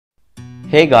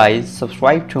Hey guys,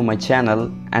 subscribe to my channel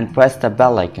and press the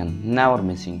bell icon, never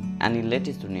missing any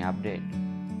latest Dunya update.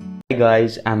 Hey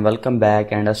guys, I'm welcome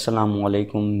back and Asalam Mu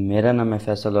Alikum. मेरा नाम है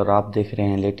फैसल और आप देख रहे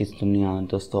हैं latest दुनिया।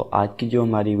 दोस्तों, आज की जो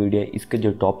हमारी वीडियो है, इसका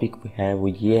जो टॉपिक है वो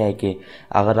ये है कि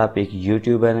अगर आप एक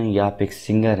यूट्यूबर हैं या आप एक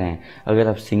सिंगर हैं, अगर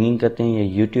आप सिंगिंग करते हैं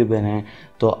या यूट्यूबर हैं,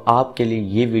 तो आपके लिए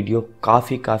ये वीडियो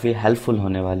काफ़ी हेल्पफुल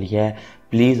होने वाली है।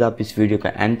 प्लीज़ आप इस वीडियो का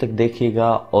एंड तक देखिएगा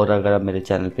और अगर आप मेरे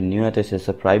चैनल पर न्यू है तो इसे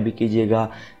सब्सक्राइब भी कीजिएगा।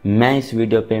 मैं इस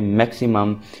वीडियो पे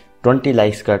मैक्सिमम 20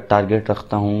 लाइक्स का टारगेट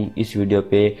रखता हूँ। इस वीडियो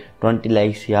पे 20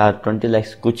 लाइक्स, यार 20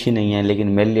 लाइक्स कुछ ही नहीं है, लेकिन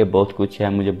मेरे लिए बहुत कुछ है।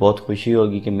 मुझे बहुत खुशी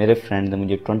होगी कि मेरे फ्रेंड ने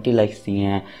मुझे 20 लाइक्स दिए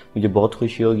हैं। मुझे बहुत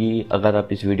खुशी होगी अगर आप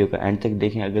इस वीडियो का एंड तक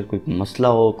देखें। अगर कोई मसला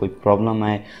हो, कोई प्रॉब्लम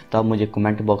आए तो आप मुझे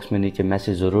कमेंट बॉक्स में नीचे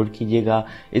मैसेज ज़रूर कीजिएगा।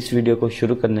 इस वीडियो को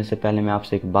शुरू करने से पहले मैं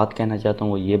आपसे एक बात कहना चाहता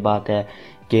हूँ। वो ये बात है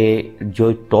कि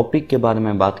जो टॉपिक के बारे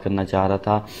में बात करना चाह रहा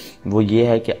था वो ये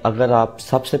है कि अगर आप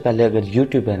सबसे पहले अगर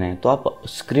यूट्यूबर हैं तो आप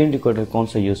स्क्रीन रिकॉर्डर कौन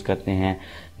सा यूज़ करते हैं।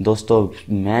 दोस्तों,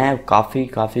 मैं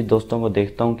काफ़ी दोस्तों को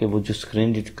देखता हूँ कि वो जो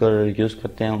स्क्रीन रिकॉर्डर यूज़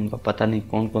करते हैं उनका पता नहीं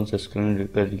कौन कौन सा स्क्रीन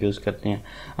रिकॉर्डर यूज़ करते हैं।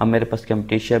 अब मेरे पास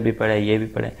कैप्शन भी पड़ा है, ये भी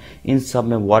पड़ा है, इन सब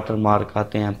में वाटर मार्क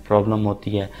आते हैं, प्रॉब्लम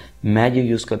होती है। मैं जो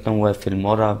यूज़ करता हूँ वह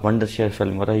फिल्मोरा, वंडरशेयर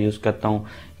फिल्मोरा यूज़ करता हूँ।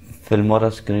 फिल्मोरा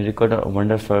स्क्रीन रिकॉर्डर और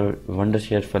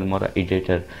वंडरशेयर फिल्मोरा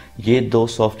एडिटर, ये दो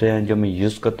सॉफ्टवेयर हैं जो मैं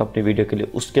यूज़ करता हूँ अपनी वीडियो के लिए।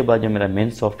 उसके बाद जो मेरा मेन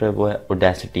सॉफ्टवेयर वो है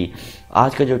ऑडेसिटी।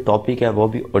 आज का जो टॉपिक है वो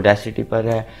भी ऑडेसिटी पर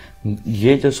है।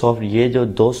 ये जो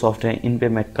दो सॉफ्टवेयर इन पे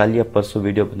मैं कल या परसों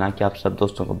वीडियो बना के आप सब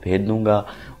दोस्तों को भेज दूंगा।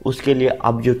 उसके लिए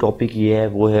अब जो टॉपिक ये है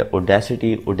वो है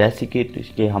ऑडेसिटी। ऑडेसिटी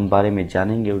के हम बारे में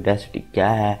जानेंगे, ऑडेसिटी क्या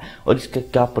है और इसका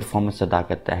क्या परफॉर्मेंस अदा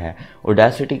करता है।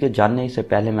 ऑडेसिटी के जानने से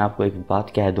पहले मैं आपको एक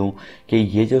बात कह दूं कि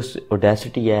ये जो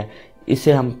ऑडेसिटी है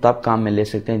इसे हम तब काम में ले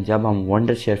सकते हैं जब हम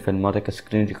वंडरशेयर फिल्मोरा का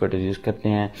स्क्रीन रिकॉर्डर यूज़ करते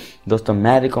हैं। दोस्तों,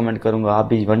 मैं रिकमेंड करूंगा आप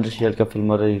भी वंडरशेयर का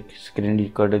फिल्मोरा स्क्रीन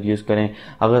रिकॉर्डर यूज़ करें।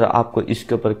 अगर आपको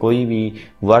इसके ऊपर कोई भी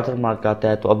वाटर मार्क आता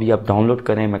है तो अभी आप डाउनलोड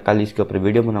करें। मैं कल इसके ऊपर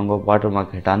वीडियो बनाऊंगा वाटर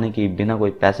मार्क हटाने की, बिना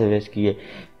कोई पैसे वेस्ट किए।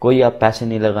 कोई आप पैसे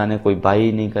नहीं लगाने, कोई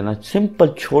बाई नहीं करना,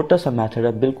 सिंपल छोटा सा मेथड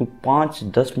है, बिल्कुल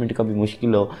 5-10 मिनट का भी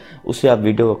मुश्किल हो उससे आप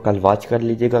वीडियो को कल वॉच कर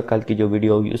लीजिएगा। कल की जो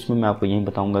वीडियो होगी उसमें मैं आपको यही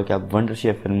बताऊंगा कि आप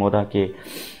वंडरशेयर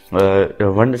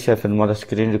फिल्मोरा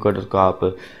स्क्रीन रिकॉर्डर को आप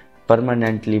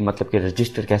परमानेंटली मतलब कि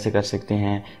रजिस्टर कैसे कर सकते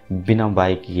हैं बिना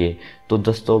बाय किए। तो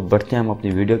दोस्तों, बढ़ते हैं हम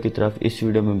अपनी वीडियो की तरफ। इस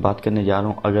वीडियो में बात करने जा रहा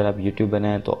हूँ, अगर आप यूट्यूबर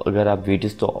हैं तो अगर आप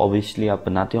वीडियोस तो ऑब्वियसली आप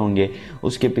बनाते होंगे,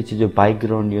 उसके पीछे जो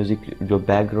बैकग्राउंड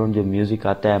जो म्यूज़िक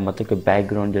आता है, मतलब कि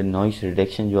बैकग्राउंड जो नॉइस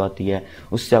रिडक्शन जो आती है,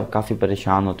 उससे आप काफ़ी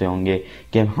परेशान होते होंगे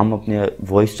कि हम अपने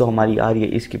वॉइस तो हमारी आ रही है,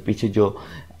 इसके पीछे जो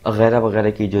वगैरह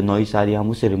की जो नॉइस आ रही है हम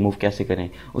उसे रिमूव कैसे करें।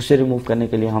 उसे रिमूव करने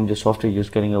के लिए हम जो सॉफ्टवेयर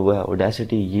यूज़ करेंगे वो है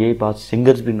ऑडेसिटी। ये बात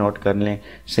सिंगर्स भी नोट कर लें,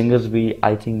 सिंगर्स भी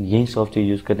आई थिंक यही सॉफ्टवेयर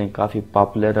यूज़ करें, काफ़ी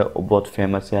पॉपुलर है और बहुत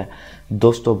फेमस है।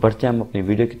 दोस्तों, बढ़ते हैं हम अपनी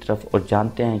वीडियो की तरफ और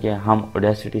जानते हैं कि हम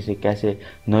ऑडेसिटी से कैसे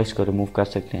नॉइस को रिमूव कर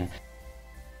सकते हैं।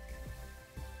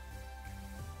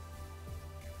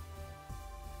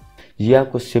 ये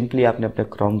आपको सिंपली आपने अपने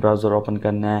क्रोम ब्राउज़र ओपन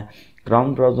करना है।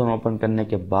 क्रोम ब्राउज़र ओपन करने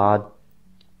के बाद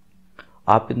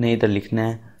आपने इधर लिखना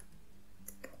है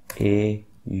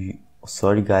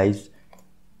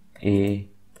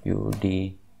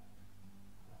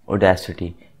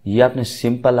ऑडेसिटी। ये आपने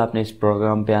सिंपल आपने इस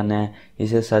प्रोग्राम पे आना है।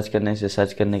 इसे सर्च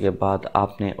करने के बाद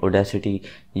आपने ऑडेसिटी,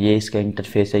 ये इसका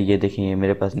इंटरफेस है, ये देखिए ये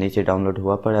मेरे पास नीचे डाउनलोड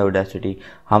हुआ पड़ा है ऑडेसिटी।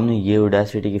 हमने ये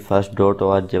ऑडेसिटी की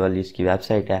first.org वाली इसकी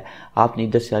वेबसाइट है, आपने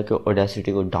इधर से आकर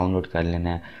ऑडेसिटी को डाउनलोड कर लेना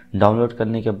है। डाउनलोड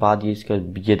करने के बाद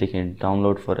ये देखिए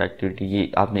डाउनलोड फॉर एक्टिविटी,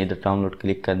 ये आपने इधर डाउनलोड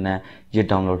क्लिक करना है, ये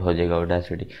डाउनलोड हो जाएगा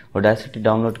ऑडेसिटी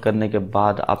डाउनलोड करने के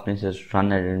बाद आपने इसे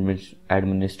रन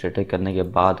एडमिनिस्ट्रेटर करने के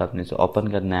बाद आपने इसे ओपन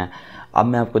करना है। अब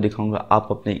मैं आपको दिखाऊंगा आप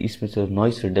अपने इसमें से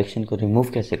नॉइस रिडक्शन को रिमूव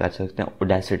कैसे कर सकते हैं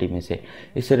ऑडेसिटी में से।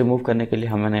 इसे रिमूव करने के लिए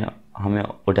हमें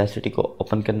ऑडेसिटी को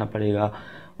ओपन करना पड़ेगा।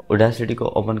 ऑडेसिटी को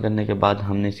ओपन करने के बाद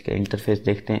हमने इसका इंटरफेस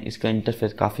देखते हैं। इसका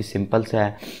इंटरफेस काफ़ी सिंपल सा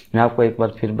है। मैं आपको एक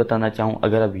बार फिर बताना चाहूँ,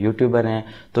 अगर आप यूट्यूबर हैं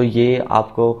तो ये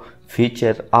आपको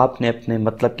फीचर आपने अपने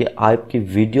मतलब कि आपकी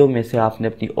वीडियो में से आपने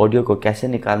अपनी ऑडियो को कैसे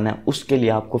निकालना है, उसके लिए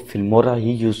आपको फिल्मोरा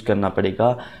ही यूज़ करना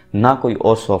पड़ेगा, ना कोई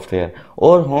और सॉफ्टवेयर।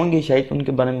 और होंगे शायद,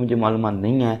 उनके बारे में मुझे मालूमात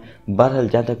नहीं है। बहरहाल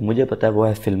जहाँ तक मुझे पता है वो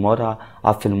है फिल्मोरा।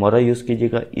 आप फिल्मोरा यूज़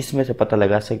कीजिएगा, इसमें से पता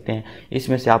लगा सकते हैं।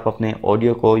 इसमें से आप अपने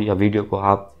ऑडियो को या वीडियो को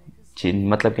आप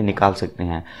मतलब कि निकाल सकते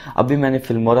हैं। अभी मैंने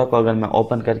फिल्मोरा को अगर मैं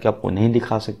ओपन करके आपको नहीं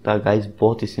दिखा सकता गाइस,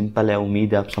 बहुत ही सिंपल है,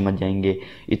 उम्मीद है आप समझ जाएंगे।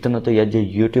 इतना तो या जो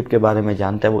यूट्यूब के बारे में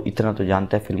जानता है वो इतना तो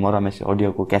जानता है फिल्मोरा में से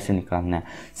ऑडियो को कैसे निकालना है।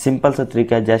 सिंपल सा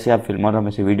तरीका है, जैसे आप फिल्मोरा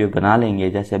में से वीडियो बना लेंगे,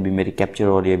 जैसे अभी मेरी कैप्चर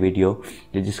हो रही है वीडियो,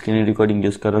 जो स्क्रीन रिकॉर्डिंग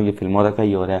यूज़ कर रहा हूँ ये फिल्मोरा का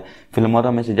ही हो रहा है।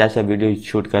 फिल्मोरा में से जैसे आप वीडियो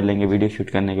शूट कर लेंगे, वीडियो शूट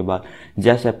करने के बाद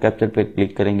जैसे आप कैप्चर पर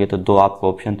क्लिक करेंगे तो दो आपको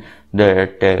ऑप्शन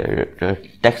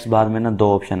टेक्स्ट बार में ना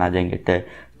दो ऑप्शन आ जाएंगे।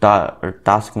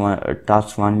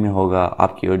 टास्क वन में होगा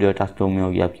आपकी ऑडियो, टास्क टू में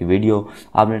होगी आपकी वीडियो।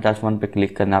 आपने टास्क वन पे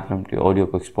क्लिक करना, आपने अपनी ऑडियो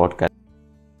को एक्सपोर्ट करना।